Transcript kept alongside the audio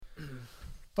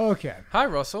Okay. Hi,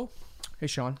 Russell. Hey,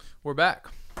 Sean. We're back.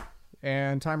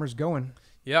 And timer's going.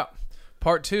 Yeah.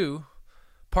 Part 2.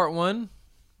 Part 1,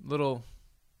 little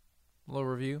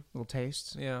review. Little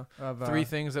tastes. Yeah. Of, 3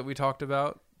 things that we talked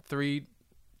about. Three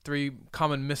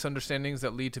common misunderstandings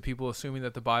that lead to people assuming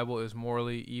that the Bible is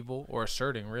morally evil, or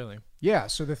asserting, really. Yeah,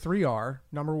 so the 3 are,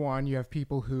 number 1, you have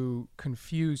people who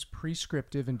confuse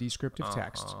prescriptive and descriptive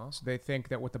text. So they think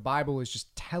that what the Bible is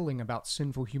just telling about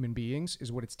sinful human beings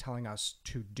is what it's telling us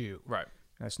to do. Right.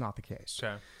 That's not the case.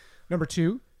 Okay. Number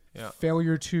 2, Yeah.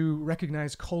 failure to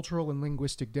recognize cultural and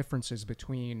linguistic differences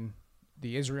between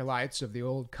the Israelites of the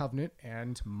Old Covenant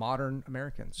and modern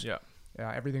Americans. Yeah.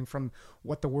 Everything from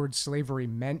what the word slavery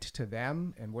meant to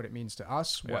them and what it means to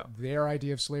us, what Yeah. their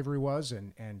idea of slavery was,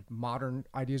 and modern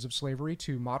ideas of slavery,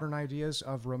 to modern ideas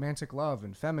of romantic love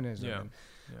and feminism. Yeah. And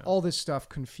Yeah. all this stuff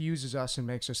confuses us and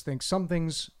makes us think some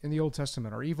things in the Old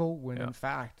Testament are evil, when Yeah. in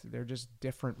fact they're just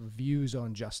different views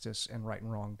on justice and right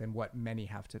and wrong than what many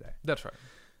have today. That's right.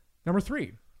 Number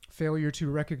 3, failure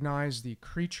to recognize the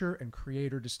creature and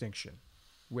creator distinction,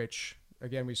 which,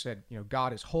 again, we said,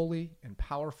 God is holy and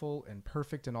powerful and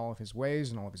perfect in all of his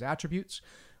ways and all of his attributes.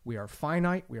 We are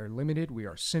finite, we are limited, we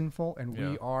are sinful, and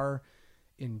we are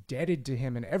indebted to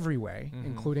him in every way,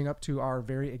 including up to our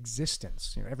very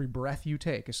existence. Every breath you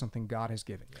take is something God has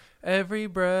given you. Every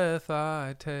breath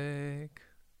I take,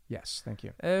 Yes, thank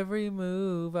you. every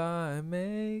move I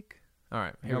make. All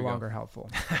right. Here No we go. longer helpful.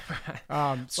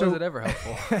 Was it ever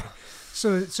helpful?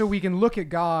 So we can look at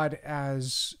God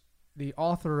as the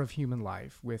author of human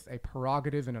life, with a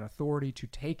prerogative and an authority to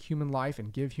take human life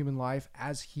and give human life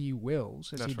as he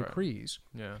wills, as That's he right. decrees.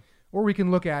 Yeah. Or we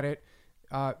can look at it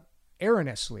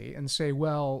erroneously and say,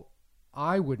 well,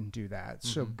 I wouldn't do that,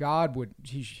 so God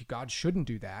shouldn't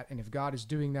do that, and if God is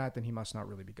doing that, then he must not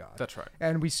really be God. That's right.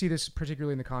 And we see this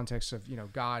particularly in the context of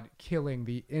God killing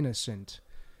the innocent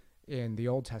in the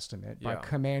Old Testament by Yeah.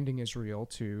 commanding Israel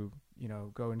to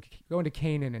go into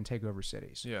Canaan and take over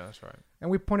cities. Yeah, that's right. And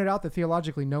we pointed out that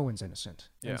theologically no one's innocent.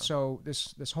 Yeah. And so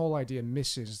this whole idea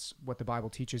misses what the Bible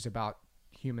teaches about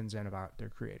humans and about their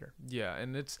creator. Yeah,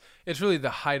 and it's really the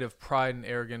height of pride and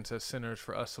arrogance as sinners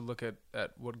for us to look at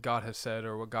what God has said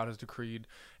or what God has decreed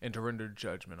and to render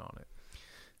judgment on it.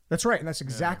 That's right, and that's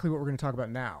exactly what we're going to talk about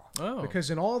now. Oh. Because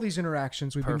in all these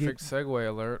interactions we've Perfect segue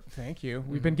alert. Thank you.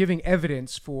 We've been giving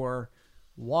evidence for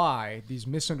why these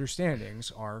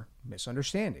misunderstandings are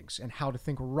misunderstandings and how to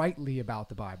think rightly about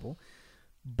the Bible.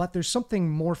 But there's something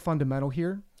more fundamental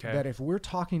here, Okay. that if we're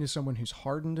talking to someone who's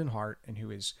hardened in heart and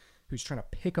who's trying to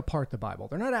pick apart the Bible,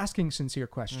 they're not asking sincere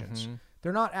questions.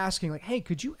 They're not asking like, hey,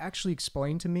 could you actually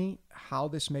explain to me how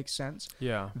this makes sense?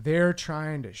 Yeah. They're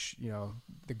trying to,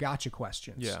 the gotcha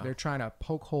questions. Yeah. They're trying to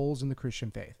poke holes in the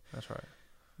Christian faith. That's right.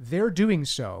 They're doing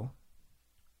so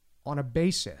on a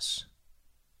basis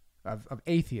of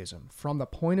atheism, from the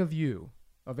point of view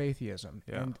of atheism.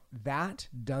 Yeah. And that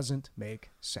doesn't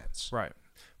make sense. Right.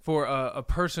 For a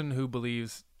person who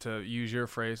believes, to use your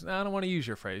phrase, I don't want to use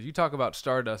your phrase. You talk about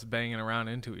stardust banging around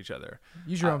into each other.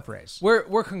 Use your own phrase.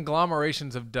 We're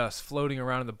conglomerations of dust floating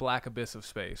around in the black abyss of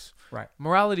space. Right.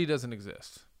 Morality doesn't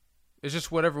exist. It's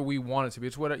just whatever we want it to be.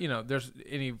 It's what, there's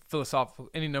any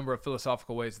number of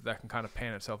philosophical ways that can kind of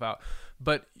pan itself out.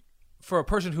 But for a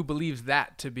person who believes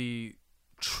that to be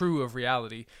true of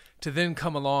reality, to then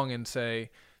come along and say,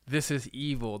 this is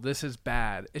evil, this is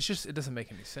bad, it doesn't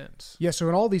make any sense. Yeah, so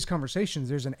in all these conversations,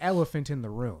 there's an elephant in the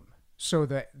room. So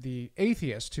that the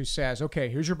atheist who says, okay,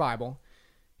 here's your Bible,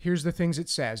 here's the things it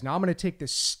says. Now I'm going to take the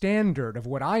standard of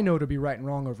what I know to be right and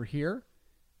wrong over here,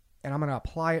 and I'm going to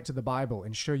apply it to the Bible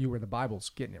and show you where the Bible's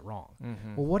getting it wrong.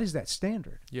 Well, what is that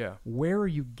standard? Yeah. Where are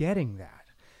you getting that?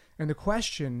 And the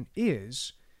question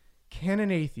is, can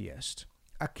an atheist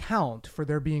account for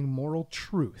there being moral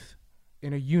truth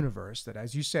in a universe that,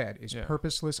 as you said, is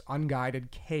purposeless,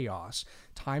 unguided chaos,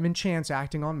 time and chance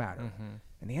acting on matter?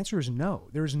 And the answer is no.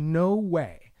 There's no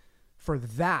way for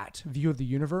that view of the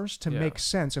universe to make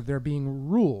sense of there being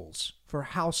rules for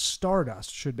how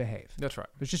stardust should behave. That's right.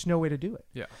 There's just no way to do it.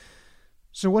 Yeah.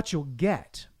 So what you'll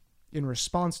get in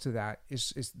response to that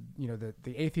is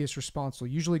the atheist response will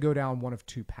usually go down one of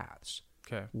 2 paths.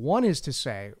 Okay. One is to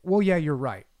say, well, yeah, you're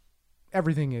right.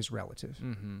 Everything is relative.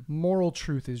 Moral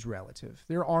truth is relative.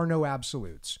 There are no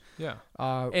absolutes. Yeah.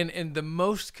 And the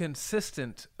most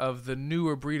consistent of the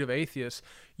newer breed of atheists,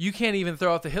 you can't even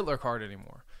throw out the Hitler card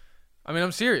anymore. I mean,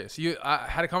 I'm serious. I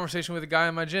had a conversation with a guy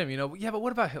in my gym. Yeah, but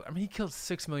what about Hitler? I mean, he killed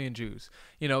 6 million Jews.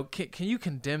 Can you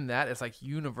condemn that as like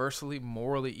universally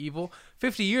morally evil?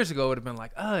 50 years ago, it would have been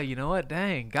like, oh, you know what?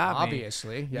 Dang, got me.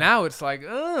 Obviously, yeah. Now it's like,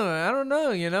 oh, I don't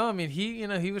know. I mean,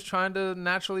 he was trying to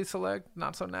naturally select,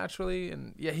 not so naturally,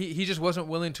 and yeah, he just wasn't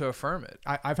willing to affirm it.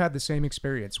 I've had the same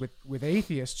experience with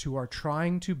atheists who are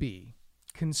trying to be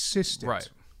consistent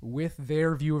with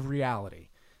their view of reality.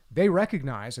 They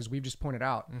recognize, as we've just pointed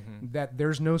out, that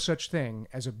there's no such thing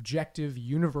as objective,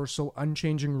 universal,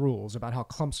 unchanging rules about how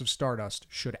clumps of stardust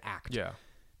should act. Yeah.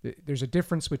 There's a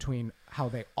difference between how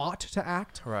they ought to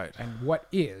act and what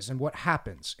is and what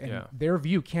happens. And their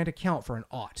view can't account for an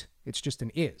ought. It's just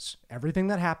an is. Everything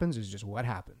that happens is just what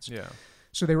happens. Yeah.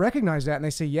 So they recognize that and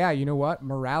they say, yeah, you know what?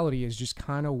 Morality is just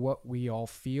kind of what we all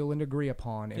feel and agree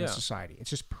upon in a society. It's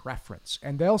just preference.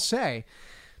 And they'll say,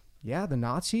 yeah, the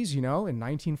Nazis, in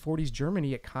 1940s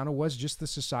Germany, it kind of was just the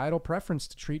societal preference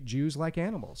to treat Jews like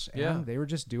animals. And they were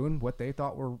just doing what they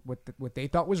thought what they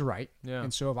thought was right. Yeah.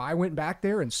 And so if I went back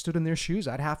there and stood in their shoes,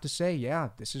 I'd have to say, yeah,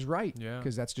 this is right. Yeah.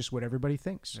 Because that's just what everybody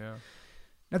thinks. Yeah.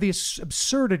 Now, the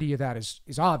absurdity of that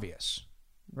is obvious,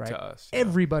 right? To us,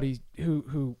 Everybody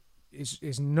who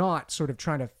is not sort of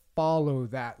trying to follow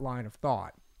that line of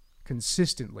thought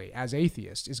consistently as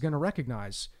atheists is going to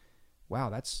recognize, wow,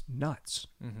 that's nuts.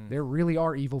 There really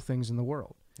are evil things in the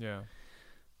world. Yeah.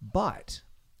 But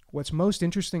what's most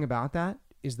interesting about that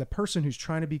is the person who's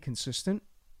trying to be consistent,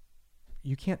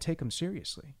 you can't take them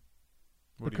seriously.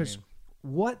 Because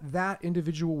what that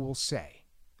individual will say,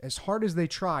 as hard as they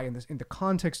try in the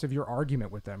context of your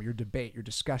argument with them, your debate, your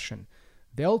discussion,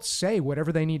 they'll say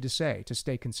whatever they need to say to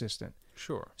stay consistent.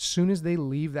 Sure. As soon as they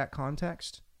leave that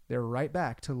context, they're right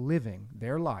back to living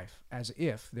their life as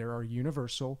if there are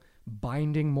universal,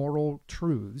 binding moral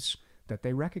truths that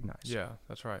they recognize. Yeah,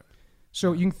 that's right.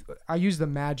 So I use the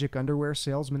magic underwear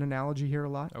salesman analogy here a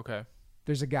lot. Okay.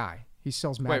 There's a guy. He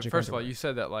sells magic Wait, first underwear. of all, you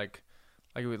said that like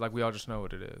we all just know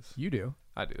what it is. You do.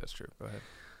 I do. That's true. Go ahead.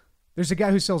 There's a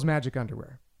guy who sells magic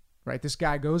underwear, right? This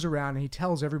guy goes around and he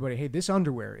tells everybody, hey, this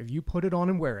underwear, if you put it on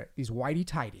and wear it, these whitey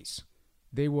tighties,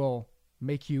 they will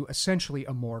make you essentially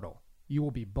immortal. You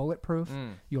will be bulletproof.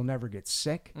 You'll never get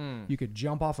sick. You could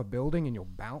jump off a building and you'll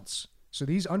bounce. So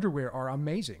these underwear are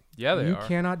amazing. Yeah, they are. You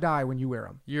cannot die when you wear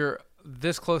them. You're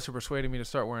this close to persuading me to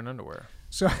start wearing underwear.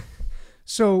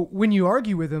 So when you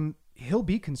argue with him, he'll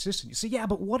be consistent. You say, yeah,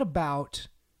 but what about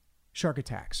shark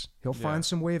attacks? He'll find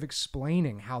some way of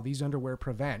explaining how these underwear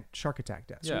prevent shark attack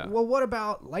deaths. Yeah. Well, what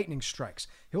about lightning strikes?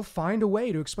 He'll find a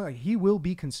way to explain. He will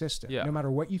be consistent no matter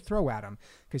what you throw at him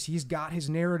because he's got his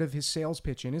narrative, his sales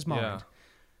pitch in his mind. Yeah.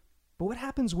 But what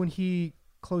happens when he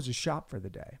closes shop for the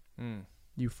day?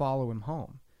 You follow him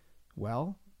home.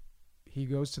 Well, he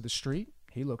goes to the street.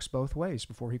 He looks both ways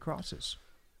before he crosses.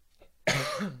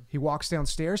 He walks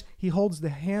downstairs. He holds the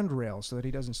handrail so that he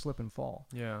doesn't slip and fall.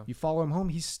 Yeah. You follow him home.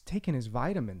 He's taking his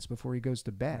vitamins before he goes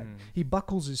to bed. He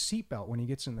buckles his seatbelt when he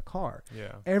gets in the car.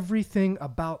 Yeah. Everything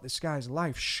about this guy's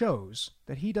life shows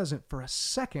that he doesn't for a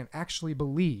second actually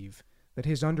believe that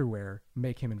his underwear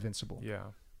make him invincible.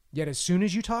 Yeah. Yet as soon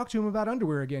as you talk to him about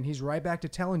underwear again, he's right back to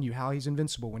telling you how he's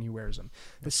invincible when he wears them.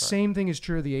 The same thing is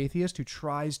true of the atheist who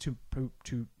tries to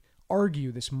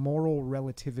argue this moral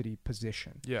relativity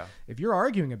position. Yeah. If you're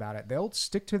arguing about it, they'll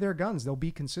stick to their guns. They'll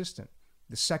be consistent.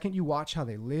 The second you watch how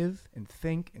they live and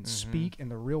think and speak in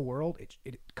the real world,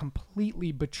 it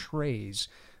completely betrays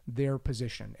their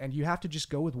position. And you have to just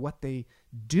go with what they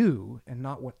do and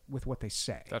not with what they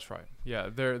say. That's right. Yeah.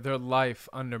 Their life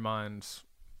undermines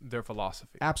their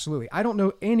philosophy. Absolutely. I don't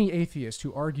know any atheist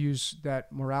who argues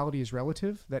that morality is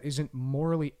relative that isn't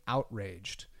morally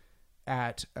outraged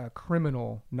at a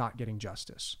criminal not getting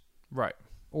justice. Right.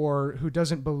 Or who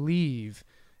doesn't believe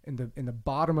in the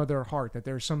bottom of their heart that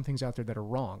there are some things out there that are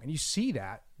wrong. And you see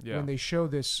that when they show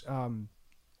this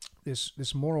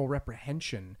this moral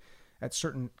reprehension at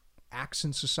certain acts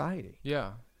in society.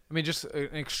 Yeah. I mean, just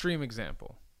an extreme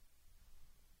example.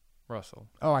 Russell.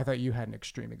 Oh, I thought you had an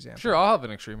extreme example. Sure, I'll have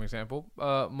an extreme example.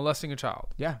 Molesting a child.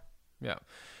 Yeah. Yeah.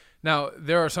 Now,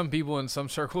 there are some people in some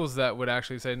circles that would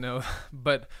actually say no,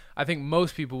 but I think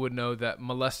most people would know that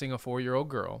molesting a 4-year-old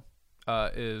girl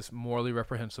is morally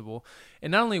reprehensible.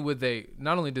 And not only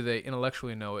do they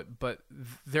intellectually know it, but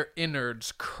their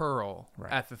innards curl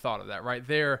at the thought of that, right?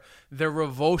 Their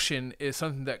revulsion is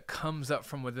something that comes up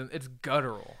from within. It's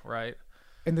guttural, right?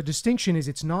 And the distinction is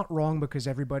it's not wrong because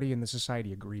everybody in the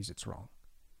society agrees it's wrong.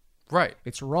 Right.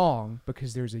 It's wrong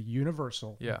because there's a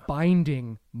universal,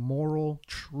 binding moral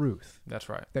truth. That's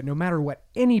right. That no matter what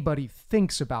anybody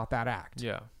thinks about that act,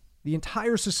 the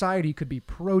entire society could be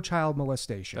pro-child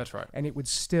molestation. That's right. And it would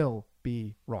still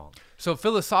be wrong. So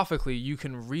philosophically, you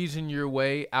can reason your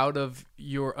way out of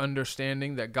your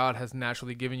understanding that God has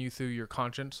naturally given you through your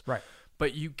conscience. Right.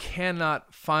 But you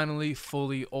cannot finally,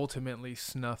 fully, ultimately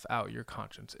snuff out your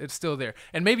conscience. It's still there.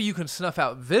 And maybe you can snuff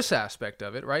out this aspect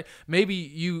of it, right? Maybe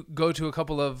you go to a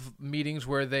couple of meetings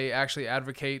where they actually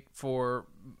advocate for,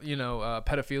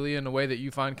 pedophilia in a way that you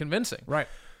find convincing. Right.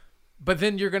 But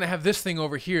then you're going to have this thing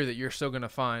over here that you're still going to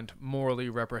find morally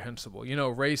reprehensible.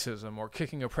 Racism or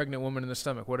kicking a pregnant woman in the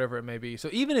stomach, whatever it may be. So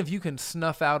even if you can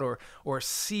snuff out or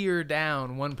sear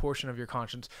down one portion of your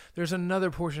conscience, there's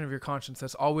another portion of your conscience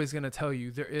that's always going to tell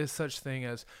you there is such thing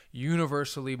as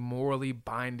universally morally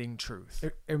binding truth.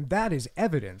 And that is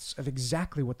evidence of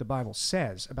exactly what the Bible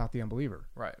says about the unbeliever.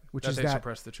 Right. Which that is they that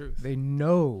suppress the truth. They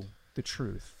know the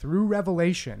truth through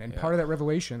revelation, and part of that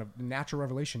revelation, of natural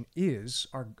revelation, is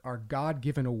our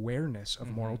God-given awareness of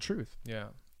moral truth. Yeah.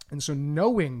 And so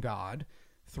knowing God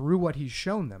through what he's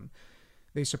shown them,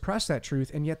 they suppress that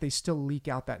truth, and yet they still leak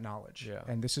out that knowledge. Yeah.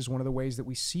 And this is one of the ways that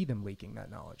we see them leaking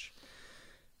that knowledge.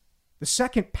 The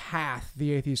second path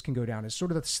the atheist can go down is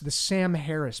sort of the Sam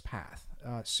Harris path.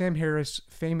 Sam Harris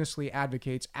famously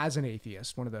advocates, as an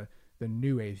atheist, one of the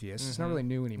new atheists. It's not really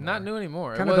new anymore. Not new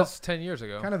anymore. Kind it of was 10 years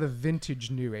ago. Kind of the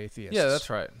vintage new atheist. Yeah, that's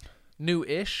right.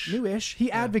 New-ish. New-ish.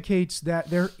 He advocates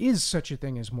that there is such a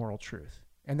thing as moral truth,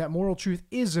 and that moral truth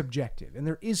is objective, and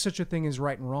there is such a thing as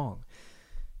right and wrong.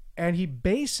 And he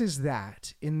bases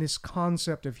that in this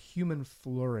concept of human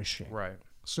flourishing. Right.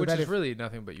 So which that is really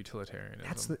nothing but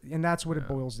utilitarianism. That's what it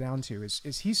boils down to, is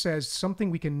he says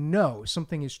something we can know,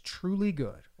 something is truly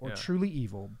good or truly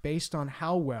evil based on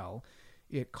how well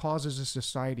it causes a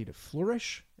society to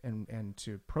flourish and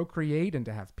to procreate and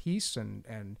to have peace,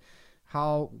 and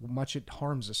how much it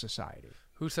harms a society.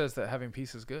 Who says that having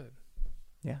peace is good?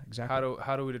 Yeah, exactly.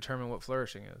 How do we determine what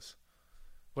flourishing is?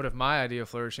 What if my idea of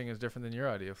flourishing is different than your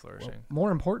idea of flourishing? Well,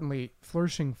 more importantly,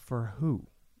 flourishing for who?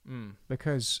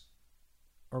 Because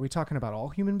are we talking about all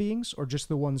human beings or just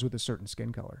the ones with a certain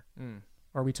skin color?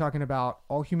 Are we talking about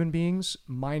all human beings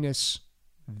minus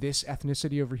this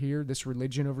ethnicity over here, this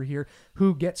religion over here?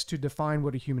 Who gets to define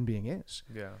what a human being is?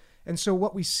 Yeah. And so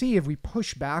what we see if we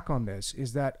push back on this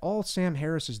is that all Sam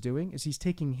Harris is doing is he's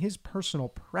taking his personal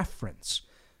preference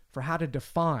for how to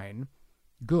define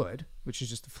good, which is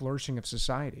just the flourishing of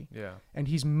society. Yeah. And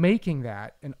he's making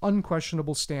that an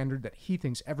unquestionable standard that he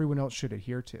thinks everyone else should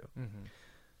adhere to.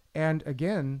 And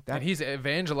again, and he's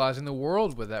evangelizing the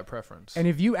world with that preference. And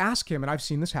if you ask him, and I've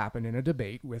seen this happen in a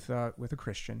debate with a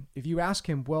Christian, if you ask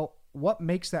him, well, what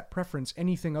makes that preference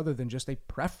anything other than just a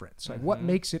preference? Like, what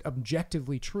makes it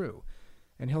objectively true?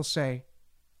 And he'll say,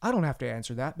 I don't have to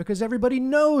answer that because everybody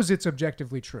knows it's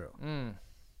objectively true.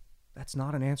 That's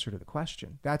not an answer to the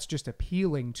question. That's just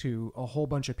appealing to a whole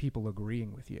bunch of people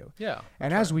agreeing with you. Yeah.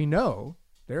 And as we know,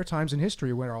 there are times in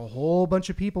history where a whole bunch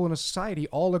of people in a society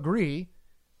all agree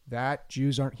that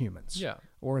Jews aren't humans. Yeah.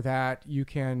 Or that you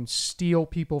can steal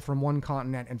people from one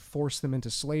continent and force them into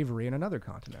slavery in another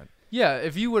continent. Yeah,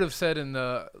 if you would have said in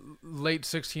the late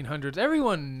 1600s,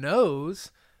 everyone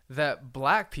knows that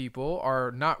black people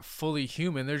are not fully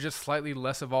human. They're just slightly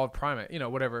less evolved primate.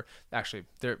 Whatever. Actually,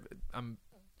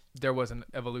 there was an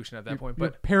evolution at that point. But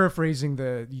you're paraphrasing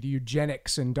the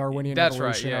eugenics and Darwinian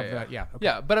evolution of that. Yeah. Okay.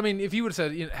 Yeah, but I mean, if you would have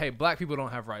said, hey, black people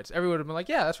don't have rights, everyone would have been like,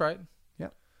 yeah, that's right. Yeah.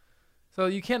 So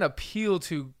you can't appeal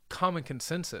to common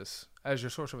consensus as your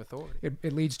source of authority.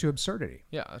 It leads to absurdity.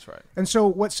 Yeah, that's right. And so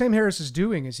what Sam Harris is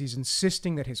doing is he's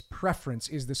insisting that his preference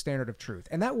is the standard of truth.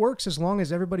 And that works as long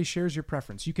as everybody shares your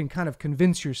preference. You can kind of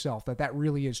convince yourself that that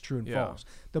really is true and false.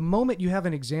 The moment you have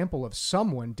an example of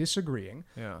someone disagreeing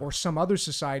or some other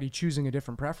society choosing a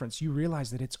different preference, you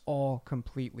realize that it's all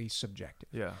completely subjective.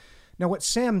 Yeah. Now, what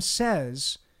Sam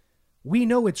says, we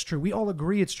know it's true. We all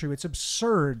agree it's true. It's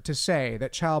absurd to say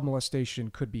that child molestation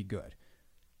could be good.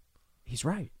 He's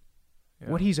right. Yeah.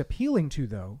 What he's appealing to,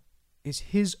 though, is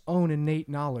his own innate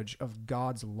knowledge of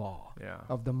God's law,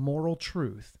 of the moral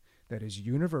truth that is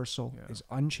universal, is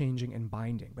unchanging, and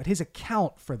binding. But his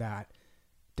account for that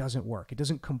doesn't work. It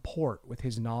doesn't comport with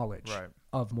his knowledge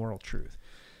of moral truth.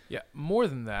 Yeah, more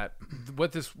than that,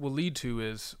 what this will lead to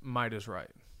is might is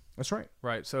right. That's right.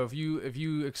 Right. So if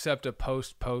you accept a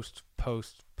postmodern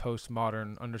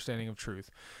understanding of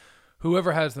truth,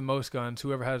 whoever has the most guns,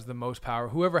 whoever has the most power,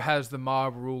 whoever has the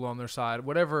mob rule on their side,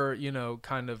 whatever,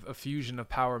 kind of a fusion of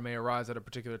power may arise at a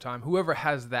particular time, whoever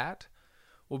has that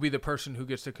will be the person who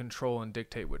gets to control and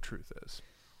dictate what truth is.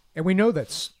 And we know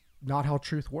that's not how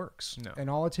truth works. No. And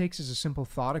all it takes is a simple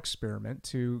thought experiment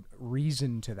to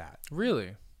reason to that.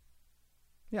 Really?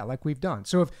 Yeah, like we've done.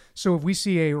 So if we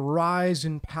see a rise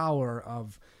in power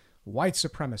of white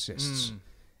supremacists,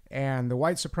 And the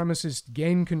white supremacists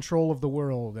gain control of the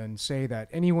world and say that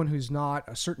anyone who's not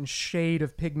a certain shade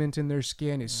of pigment in their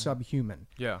skin is subhuman.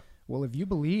 Yeah. Well, if you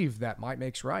believe that might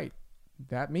makes right,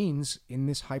 that means in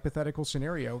this hypothetical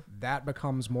scenario, that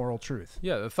becomes moral truth.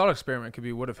 Yeah, the thought experiment could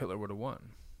be, what if Hitler would have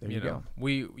won? There you go.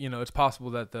 It's possible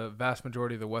that the vast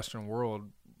majority of the Western world,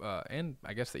 and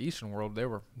I guess the Eastern world, they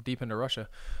were deep into Russia,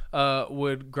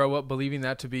 would grow up believing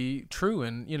that to be true.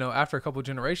 And, after a couple of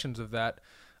generations of that,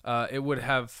 it would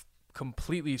have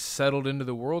completely settled into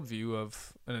the worldview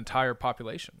of an entire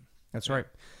population. That's right.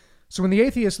 So when the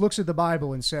atheist looks at the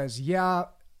Bible and says, yeah,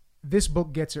 this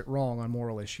book gets it wrong on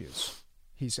moral issues,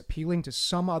 he's appealing to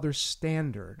some other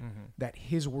standard that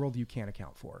his worldview can't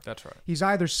account for. That's right. He's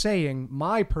either saying,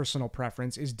 my personal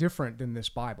preference is different than this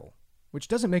Bible, which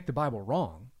doesn't make the Bible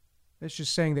wrong. It's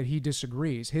just saying that he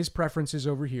disagrees. His preferences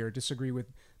over here disagree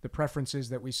with the preferences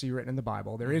that we see written in the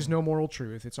Bible. There is no moral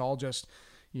truth. It's all just,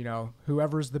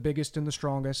 whoever's the biggest and the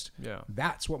strongest. Yeah.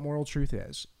 That's what moral truth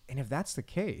is. And if that's the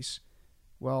case,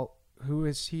 well, who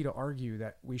is he to argue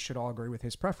that we should all agree with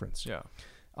his preference? Yeah.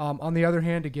 On the other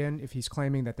hand, again, if he's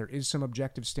claiming that there is some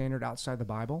objective standard outside the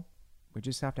Bible, we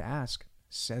just have to ask,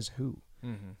 says who?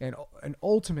 And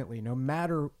ultimately, no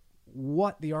matter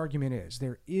what the argument is,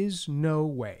 there is no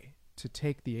way to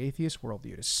take the atheist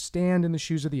worldview, to stand in the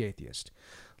shoes of the atheist,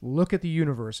 look at the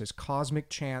universe as cosmic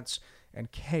chance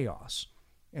and chaos,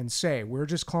 and say, we're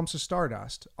just clumps of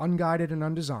stardust, unguided and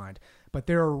undesigned, but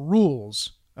there are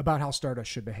rules about how stardust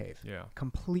should behave. Yeah.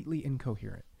 Completely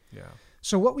incoherent. Yeah.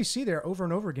 So what we see there over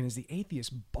and over again is the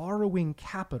atheist borrowing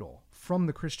capital from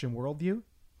the Christian worldview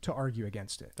to argue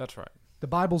against it. That's right. The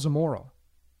Bible's immoral.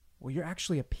 Well, you're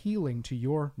actually appealing to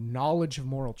your knowledge of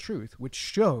moral truth, which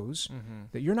shows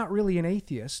that you're not really an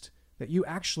atheist, that you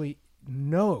actually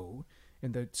know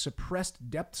in the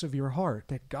suppressed depths of your heart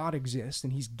that God exists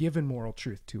and he's given moral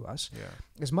truth to us.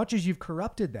 Yeah. As much as you've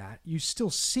corrupted that, you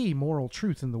still see moral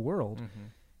truth in the world.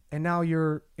 And now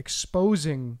you're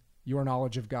exposing your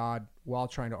knowledge of God while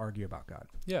trying to argue about God.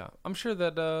 Yeah. I'm sure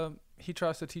that he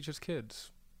tries to teach his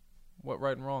kids what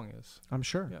right and wrong is. I'm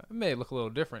sure. Yeah. It may look a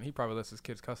little different. He probably lets his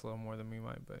kids cuss a little more than we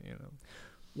might, but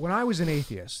When I was an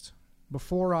atheist,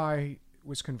 before I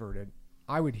was converted,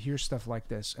 I would hear stuff like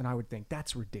this and I would think,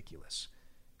 that's ridiculous.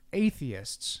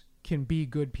 Atheists can be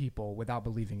good people without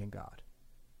believing in God.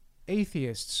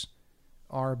 Atheists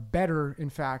are better, in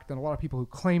fact, than a lot of people who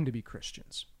claim to be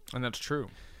Christians. And that's true.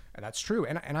 And that's true.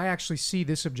 And I actually see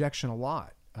this objection a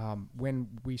lot when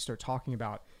we start talking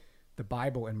about the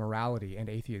Bible and morality and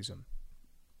atheism.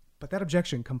 But that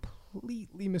objection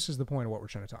completely misses the point of what we're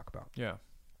trying to talk about. Yeah.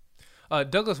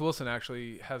 Douglas Wilson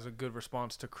actually has a good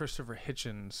response to Christopher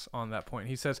Hitchens on that point.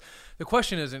 He says, the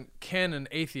question isn't, can an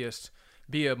atheist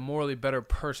be a morally better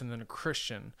person than a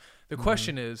Christian? The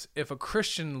question is, if a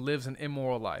Christian lives an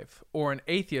immoral life or an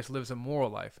atheist lives a moral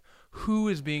life, who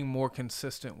is being more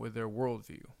consistent with their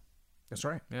worldview? That's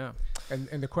right. Yeah.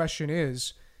 And the question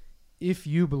is, if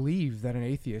you believe that an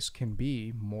atheist can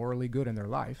be morally good in their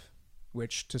life,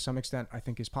 which to some extent I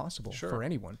think is possible for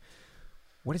anyone,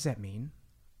 what does that mean?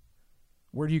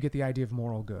 Where do you get the idea of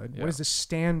moral good? Yeah. What is the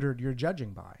standard you're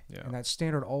judging by? Yeah. And that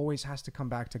standard always has to come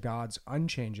back to God's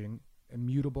unchanging,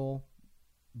 immutable,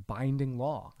 binding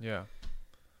law. Yeah.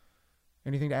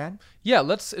 Anything to add? Yeah,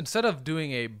 let's, instead of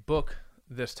doing a book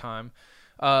this time,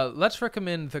 let's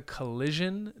recommend the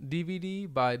Collision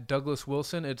DVD by Douglas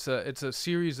Wilson. It's a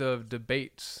series of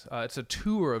debates. It's a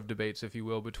tour of debates, if you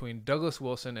will, between Douglas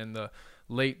Wilson and the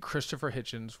late Christopher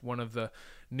Hitchens, one of the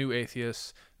new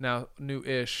atheists, now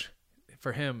new-ish,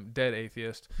 for him, dead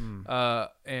atheist.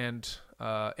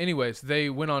 Anyways, they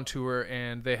went on tour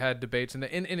and they had debates, and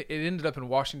it ended up in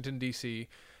Washington, D.C.,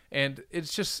 and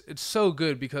it's so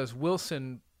good because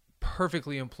Wilson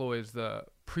perfectly employs the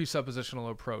presuppositional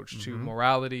approach to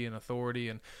morality and authority.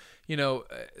 And,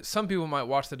 some people might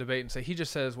watch the debate and say, he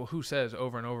just says, well, who says,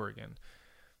 over and over again.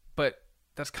 But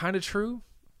that's kind of true.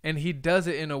 And he does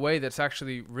it in a way that's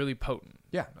actually really potent.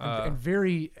 Yeah, and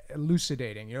very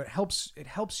elucidating. It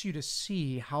helps you to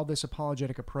see how this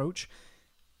apologetic approach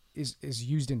is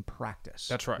used in practice.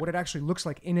 That's right. What it actually looks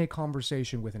like in a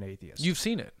conversation with an atheist. You've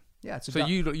seen it. Yeah, it's so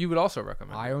you would also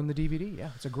recommend it. I own the DVD. Yeah,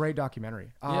 it's a great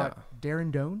documentary.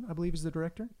 Darren Doan, I believe, is the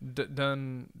director.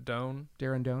 Doan.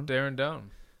 Darren Doan. Darren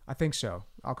Doan. I think so.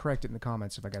 I'll correct it in the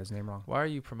comments if I got his name wrong. Why are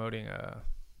you promoting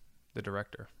the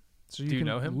director? So Do you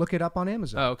know him? Look it up on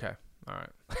Amazon. Oh, okay. All right.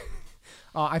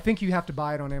 I think you have to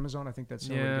buy it on Amazon. I think that's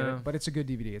the way to get Yeah. it. But it's a good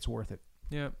DVD. It's worth it.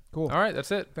 Yeah. Cool. All right,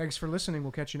 that's it. Thanks for listening.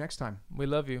 We'll catch you next time. We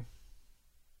love you.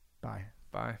 Bye.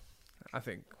 Bye. I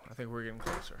think we're getting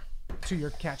closer. To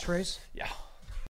your catchphrase? Yeah.